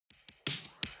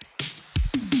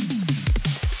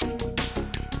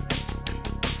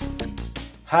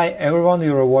Hi everyone,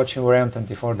 you are watching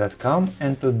Realme24.com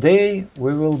and today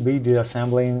we will be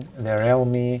disassembling the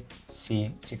Realme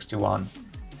C61.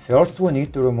 First we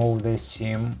need to remove the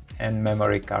SIM and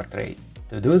memory card tray.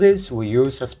 To do this we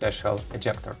use a special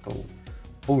ejector tool.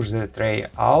 Push the tray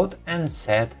out and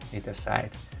set it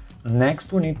aside.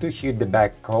 Next we need to heat the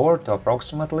back cover to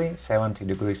approximately 70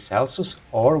 degrees Celsius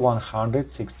or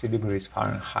 160 degrees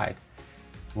Fahrenheit.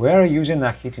 We are using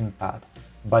a heating pad,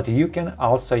 but you can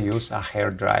also use a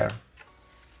hair dryer.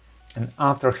 And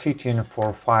after heating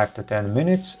for 5 to 10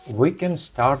 minutes, we can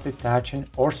start detaching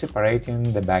or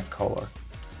separating the back cover.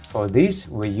 For this,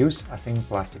 we use a thin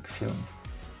plastic film.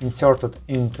 Insert it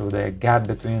into the gap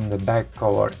between the back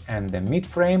cover and the mid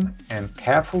frame and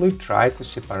carefully try to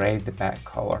separate the back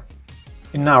cover.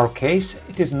 In our case,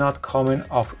 it is not coming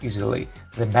off easily.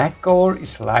 The back cover is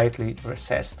slightly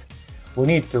recessed. We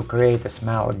need to create a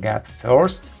small gap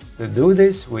first. To do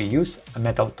this, we use a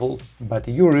metal tool, but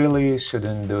you really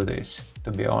shouldn't do this, to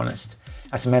be honest,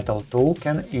 as a metal tool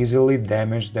can easily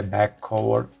damage the back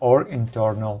cover or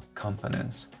internal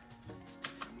components.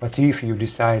 But if you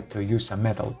decide to use a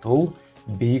metal tool,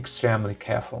 be extremely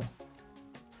careful.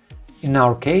 In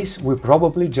our case, we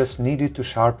probably just needed to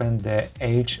sharpen the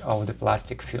edge of the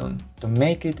plastic film to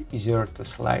make it easier to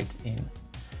slide in.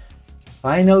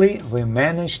 Finally, we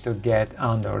managed to get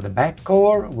under the back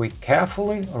cover. We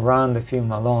carefully run the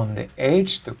film along the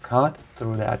edge to cut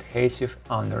through the adhesive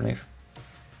underneath.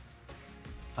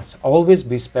 As always,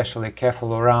 be especially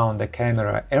careful around the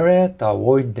camera area to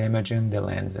avoid damaging the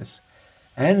lenses.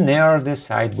 And near the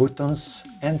side buttons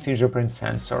and fingerprint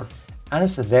sensor,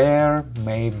 as there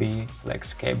may be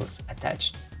flex cables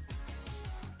attached.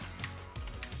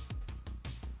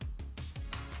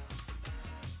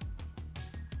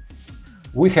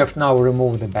 We have now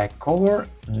removed the back cover.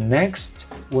 Next,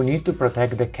 we need to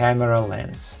protect the camera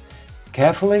lens.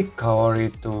 Carefully cover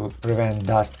it to prevent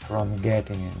dust from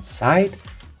getting inside.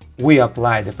 We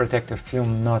apply the protective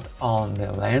film not on the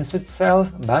lens itself,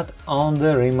 but on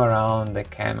the rim around the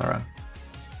camera.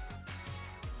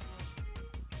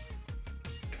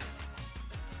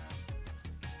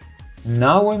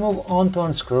 Now we move on to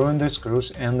unscrewing the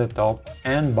screws in the top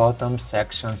and bottom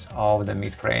sections of the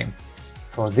mid-frame.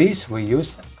 For this we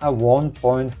use a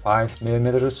 1.5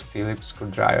 mm Phillips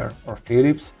screwdriver or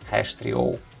Phillips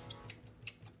 #30.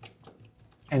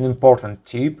 An important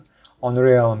tip: on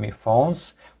Realme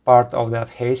phones, part of the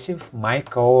adhesive might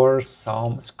cover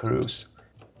some screws.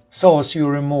 So as you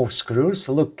remove screws,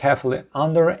 look carefully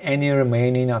under any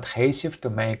remaining adhesive to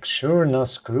make sure no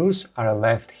screws are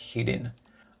left hidden.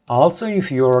 Also,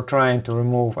 if you are trying to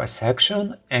remove a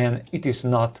section and it is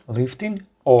not lifting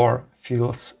or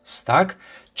feels stuck,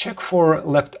 check for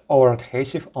leftover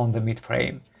adhesive on the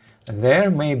mid-frame. There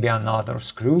may be another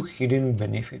screw hidden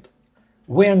beneath it.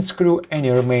 We unscrew any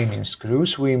remaining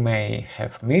screws we may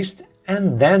have missed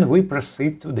and then we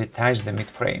proceed to detach the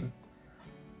mid-frame.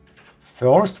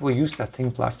 First we use a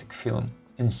thin plastic film.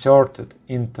 Insert it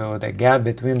into the gap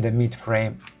between the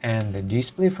mid-frame and the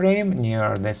display frame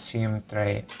near the SIM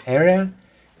tray area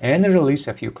and release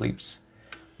a few clips.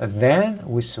 Then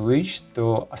we switch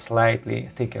to a slightly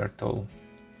thicker tool.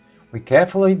 We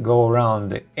carefully go around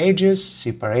the edges,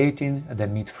 separating the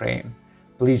mid-frame.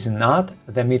 Please note,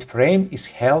 the mid-frame is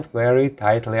held very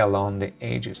tightly along the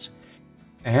edges.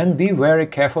 And be very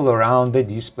careful around the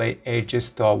display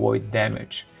edges to avoid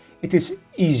damage. It is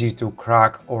easy to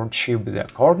crack or chip the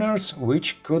corners,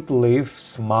 which could leave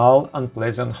small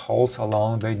unpleasant holes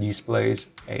along the display's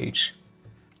edge.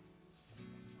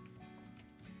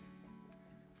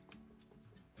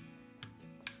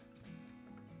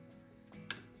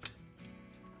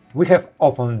 We have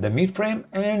opened the mid-frame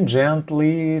and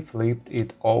gently flipped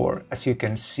it over. As you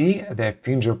can see, the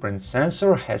fingerprint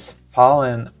sensor has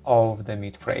fallen off the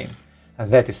mid-frame.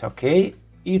 That is okay,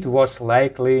 it was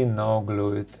likely not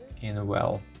glued in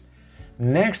well.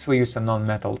 Next, we use a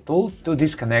non-metal tool to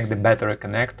disconnect the battery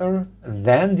connector,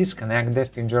 then disconnect the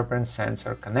fingerprint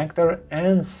sensor connector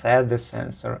and set the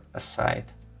sensor aside.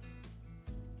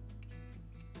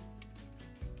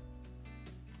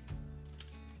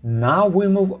 Now we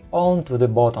move on to the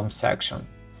bottom section.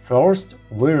 First,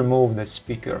 we remove the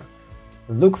speaker.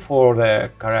 Look for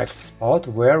the correct spot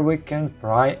where we can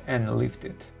pry and lift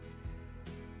it.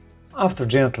 After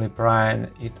gently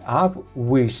prying it up,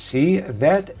 we see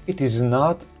that it is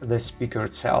not the speaker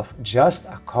itself, just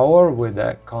a cover with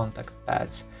the contact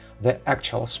pads. The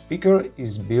actual speaker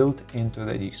is built into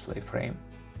the display frame.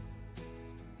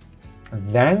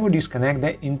 Then we disconnect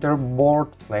the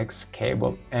interboard flex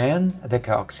cable and the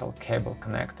coaxial cable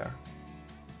connector.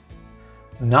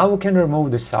 Now we can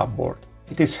remove the subboard.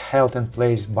 It is held in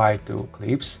place by two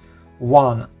clips.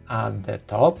 one at the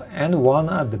top and one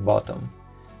at the bottom.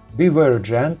 Be very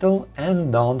gentle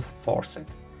and don't force it.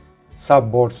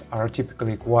 Subboards are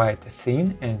typically quite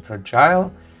thin and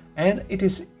fragile, and it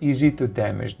is easy to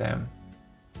damage them.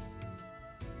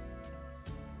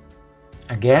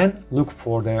 Again, look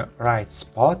for the right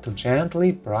spot to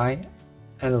gently pry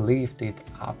and lift it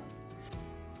up.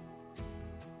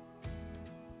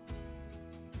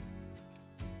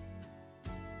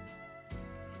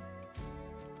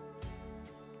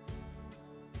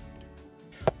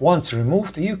 Once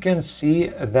removed, you can see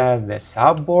that the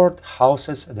subboard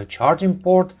houses the charging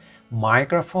port,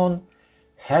 microphone,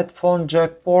 headphone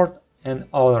jack port and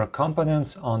other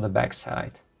components on the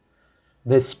backside.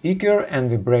 The speaker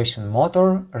and vibration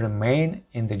motor remain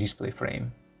in the display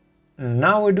frame.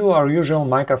 Now we do our usual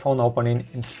microphone opening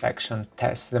inspection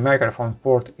test. The microphone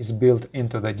port is built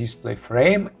into the display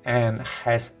frame and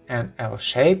has an L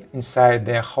shape. Inside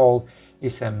the hole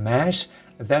is a mesh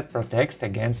that protects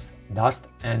against dust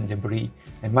and debris.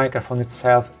 The microphone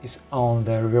itself is on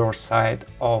the rear side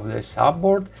of the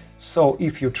subboard, so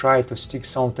if you try to stick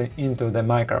something into the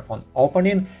microphone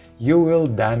opening, you will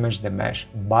damage the mesh,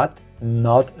 but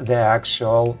not the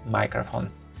actual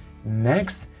microphone.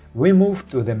 Next, we move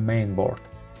to the main board.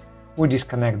 We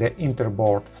disconnect the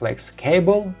interboard flex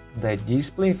cable, the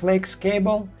display flex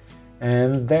cable,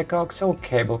 and the coaxial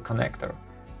cable connector.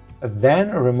 Then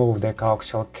remove the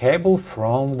coaxial cable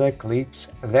from the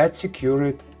clips that secure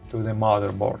it to the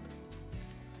motherboard.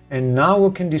 And now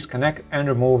we can disconnect and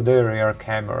remove the rear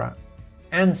camera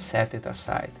and set it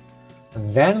aside.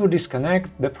 Then we disconnect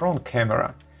the front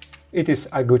camera. It is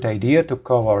a good idea to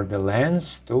cover the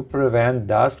lens to prevent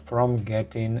dust from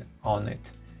getting on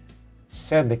it.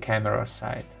 Set the camera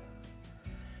aside.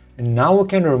 And now we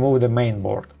can remove the main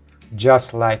board,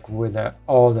 just like with the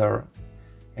other.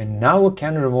 And now we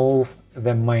can remove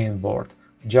the main board,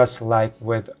 just like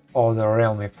with other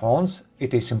Realme phones.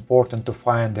 It is important to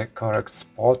find the correct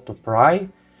spot to pry,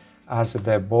 as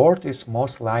the board is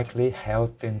most likely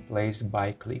held in place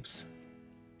by clips.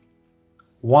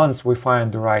 Once we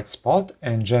find the right spot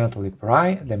and gently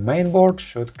pry, the main board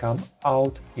should come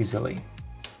out easily.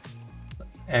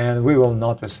 And we will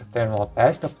notice a thermal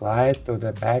paste applied to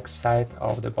the back side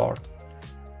of the board.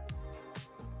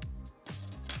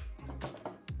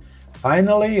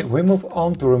 Finally, we move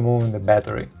on to removing the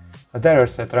battery. There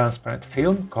is a transparent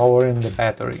film covering the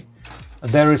battery.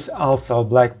 There is also a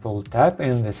black pull tab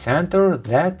in the center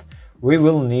that we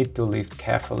will need to lift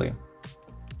carefully.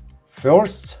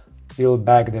 First, peel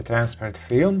back the transparent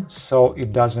film so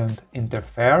it doesn't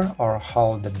interfere or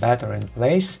hold the battery in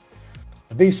place.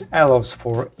 This allows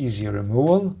for easy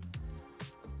removal.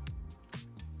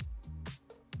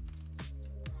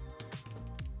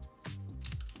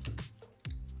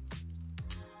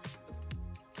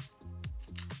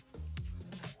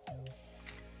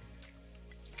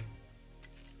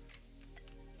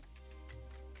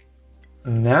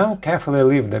 Now carefully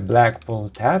lift the black pull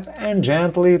tab and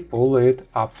gently pull it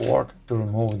upward to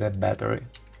remove the battery.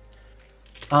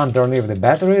 Underneath the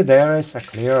battery there is a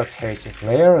clear adhesive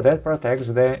layer that protects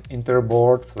the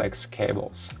interboard flex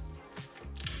cables.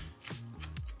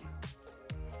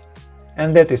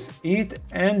 And that is it,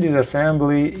 and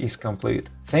disassembly is complete.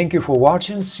 Thank you for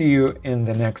watching, see you in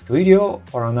the next video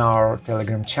or on our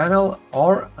Telegram channel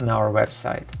or on our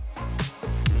website.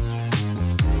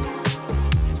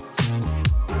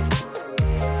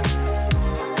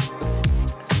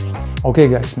 Okay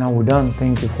guys, now we're done.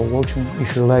 Thank you for watching.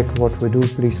 If you like what we do,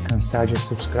 please consider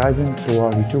subscribing to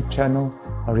our YouTube channel,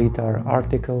 read our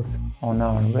articles on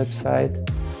our website.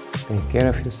 Take care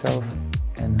of yourself,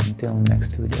 and until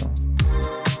next video.